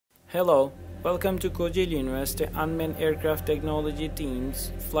Hello, welcome to Kocaeli University Unmanned Aircraft Technology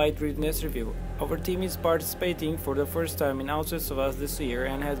team's Flight Readiness Review. Our team is participating for the first time in AUVSI SUAS this year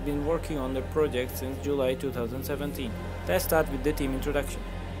and has been working on the project since July 2017. Let's start with the team introduction.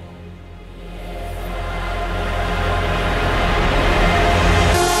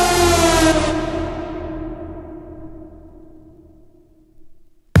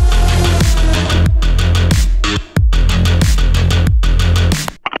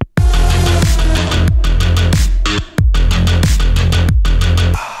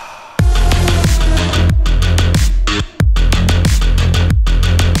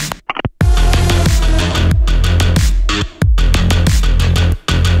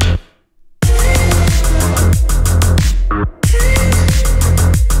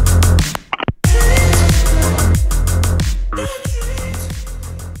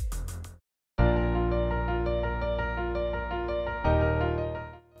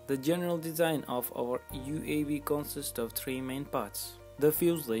 The general design of our UAV consists of three main parts: the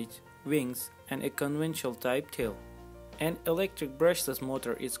fuselage, wings, and a conventional type tail. An electric brushless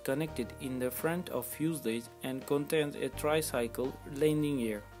motor is connected in the front of fuselage and contains a tricycle landing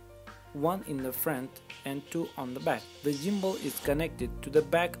gear, one in the front and two on the back. The gimbal is connected to the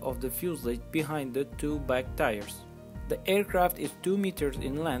back of the fuselage behind the two back tires. The aircraft is 2 meters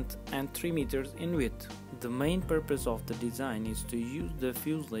in length and 3 meters in width. The main purpose of the design is to use the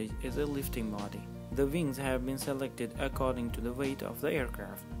fuselage as a lifting body. The wings have been selected according to the weight of the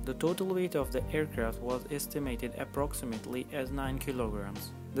aircraft. The total weight of the aircraft was estimated approximately as 9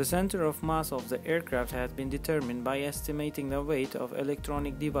 kilograms. The center of mass of the aircraft has been determined by estimating the weight of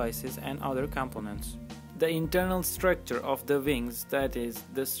electronic devices and other components. The internal structure of the wings, that is,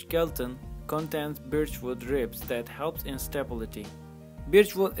 the skeleton, contains birchwood ribs that helps in stability.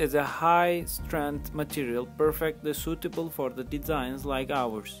 Birchwood is a high-strength material perfectly suitable for the designs like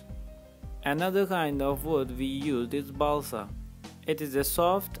ours. Another kind of wood we used is balsa. It is a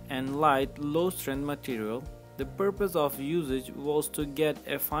soft and light, low-strength material. The purpose of usage was to get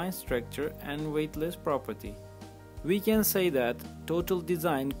a fine structure and weightless property. We can say that total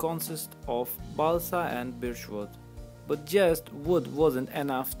design consists of balsa and birchwood. But just wood wasn't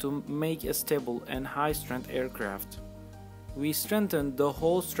enough to make a stable and high-strength aircraft. We strengthened the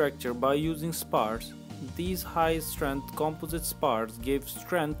whole structure by using spars. These high-strength composite spars gave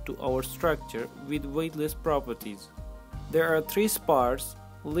strength to our structure with weightless properties. There are 3 spars: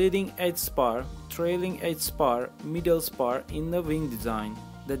 leading edge spar, trailing edge spar, middle spar in the wing design.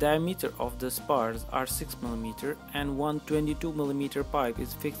 The diameter of the spars are 6 mm and one 22 mm pipe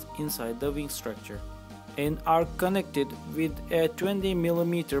is fixed inside the wing structure and are connected with a 20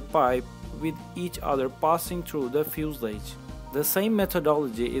 mm pipe with each other passing through the fuselage. The same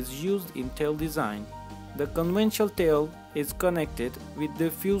methodology is used in tail design. The conventional tail is connected with the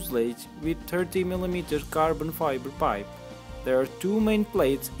fuselage with 30 mm carbon fiber pipe. There are 2 main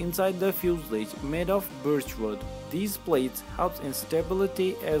plates inside the fuselage made of birchwood. These plates help in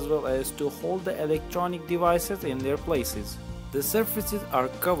stability as well as to hold the electronic devices in their places. The surfaces are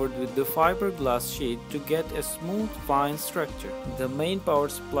covered with the fiberglass sheet to get a smooth, fine structure. The main power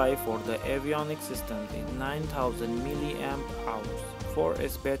supply for the avionics system is 9000 mAh,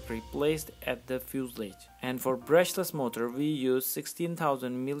 4S battery placed at the fuselage. And for brushless motor we use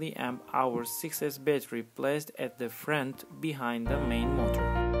 16000 mAh 6S battery placed at the front behind the main motor.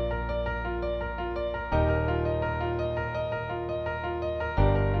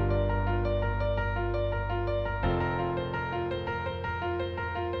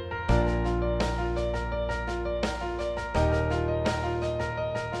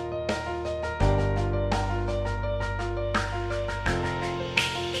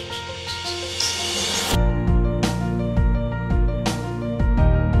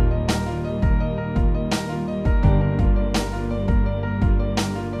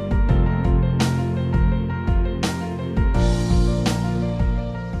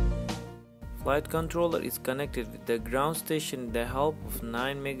 Flight controller is connected with the ground station with the help of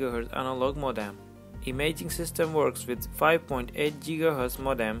 9 MHz analog modem. Imaging system works with 5.8 GHz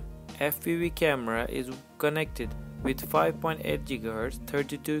modem. FPV camera is connected with 5.8 GHz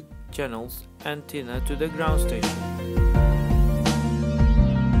 32 channels antenna to the ground station.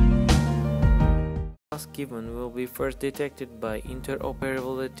 Task given will be first detected by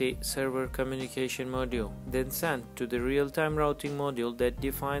interoperability server communication module, then sent to the real-time routing module that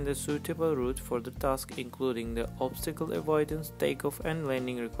defines the suitable route for the task, including the obstacle avoidance, takeoff and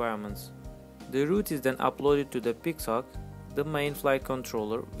landing requirements. The route is then uploaded to the PICSOC, the main flight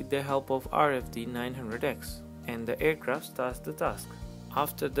controller, with the help of RFD 900X, and the aircraft starts the task.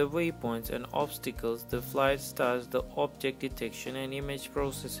 After the waypoints and obstacles, the flight starts the object detection and image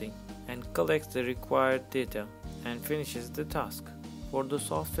processing and collects the required data and finishes the task. For the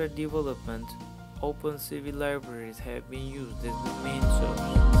software development, OpenCV libraries have been used as the main source.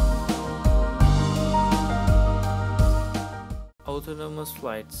 Autonomous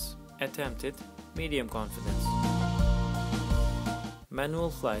flights. Attempted, medium confidence. Manual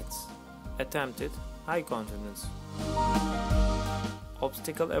flights. Attempted, high confidence.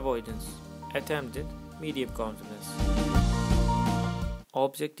 Obstacle avoidance. Attempted, medium confidence.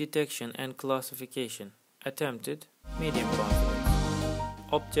 Object detection and classification. Attempted, medium confidence.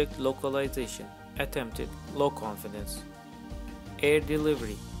 Object localization. Attempted, low confidence. Air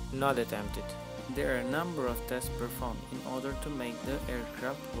delivery. Not attempted. There are a number of tests performed in order to make the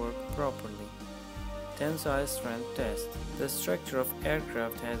aircraft work properly. Tensile strength test. The structure of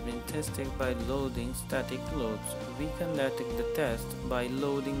aircraft has been tested by loading static loads. We conducted the test by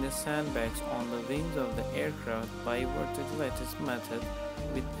loading the sandbags on the wings of the aircraft by vertical lattice method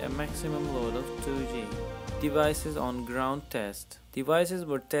with a maximum load of 2G. Devices on ground test. Devices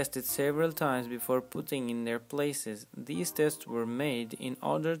were tested several times before putting in their places. These tests were made in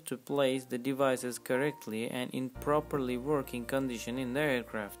order to place the devices correctly and in properly working condition in the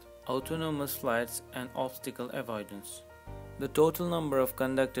aircraft. Autonomous flights and obstacle avoidance. The total number of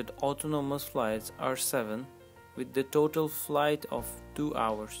conducted autonomous flights are 7, with the total flight of 2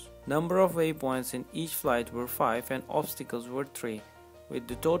 hours. Number of waypoints in each flight were 5 and obstacles were 3, with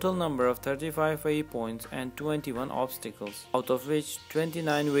the total number of 35 waypoints and 21 obstacles, out of which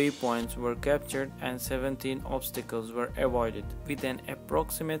 29 waypoints were captured and 17 obstacles were avoided, with an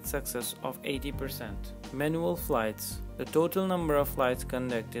approximate success of 80%. Manual flights. The total number of flights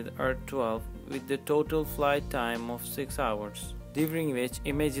conducted are 12, with the total flight time of 6 hours, during which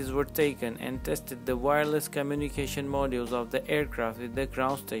images were taken and tested the wireless communication modules of the aircraft with the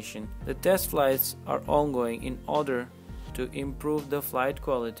ground station. The test flights are ongoing in order to improve the flight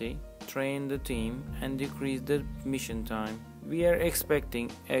quality, train the team, and decrease the mission time. We are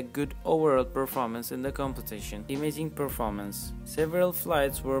expecting a good overall performance in the competition. Imaging performance. Several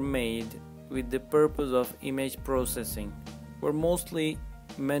flights were made with the purpose of image processing. Were mostly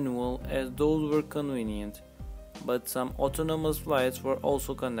manual as those were convenient, but some autonomous flights were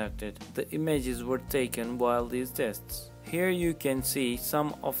also conducted. The images were taken while these tests. Here you can see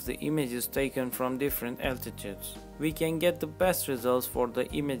some of the images taken from different altitudes. We can get the best results for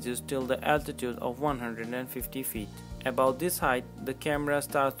the images till the altitude of 150 feet. About this height, the camera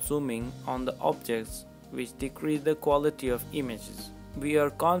starts zooming on the objects, which decrease the quality of images. We are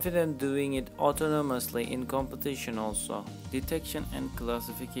confident doing it autonomously in competition also. Detection and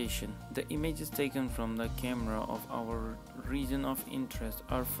classification. The images taken from the camera of our region of interest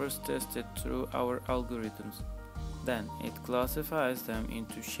are first tested through our algorithms. Then it classifies them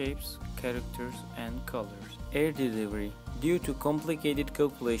into shapes, characters, and colors. Air delivery. Due to complicated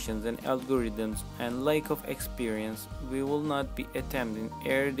calculations and algorithms and lack of experience, we will not be attempting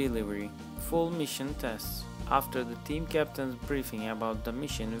air delivery. Full mission tests. After the team captain's briefing about the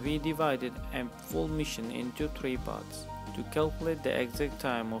mission, we divided a full mission into 3 parts to calculate the exact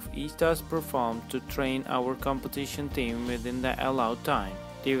time of each task performed to train our competition team within the allowed time.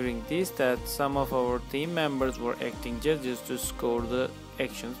 During these tests, some of our team members were acting judges to score the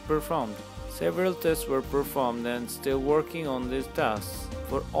actions performed. Several tests were performed and still working on these tasks.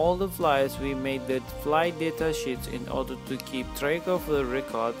 For all the flights, we made the flight data sheets in order to keep track of the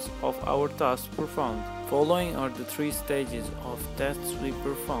records of our tasks performed. Following are the 3 stages of tests we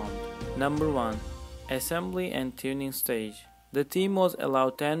performed. Number 1. Assembly and tuning stage. The team was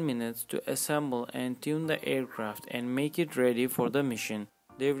allowed 10 minutes to assemble and tune the aircraft and make it ready for the mission.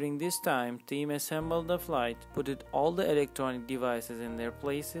 During this time, team assembled the flight, put all the electronic devices in their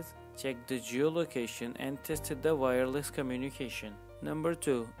places, checked the geolocation and tested the wireless communication. Number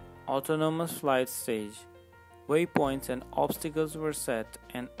 2. Autonomous flight stage. Waypoints and obstacles were set,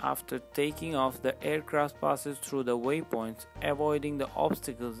 and after taking off, the aircraft passes through the waypoints, avoiding the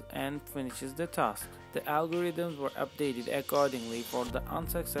obstacles and finishes the task. The algorithms were updated accordingly for the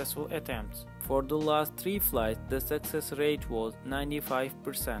unsuccessful attempts. For the last 3 flights, the success rate was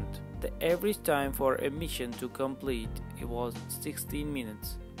 95%. The average time for a mission to complete was 16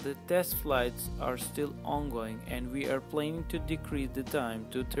 minutes. The test flights are still ongoing and we are planning to decrease the time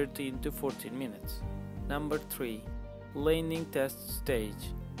to 13 to 14 minutes. Number 3. Landing test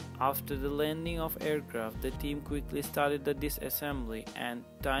stage. After the landing of aircraft, the team quickly started the disassembly and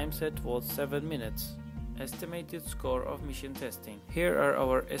time set was 7 minutes. Estimated score of mission testing. Here are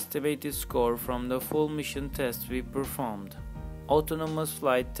our estimated score from the full mission tests we performed. Autonomous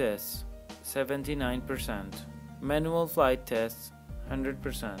flight tests 79%. Manual flight tests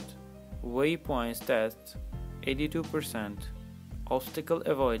 100%, waypoints tests 82%, obstacle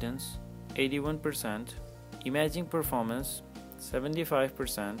avoidance 81%, imaging performance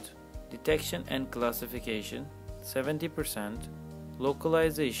 75%, detection and classification 70%,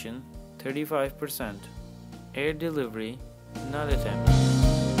 localization 35%, air delivery not attempted.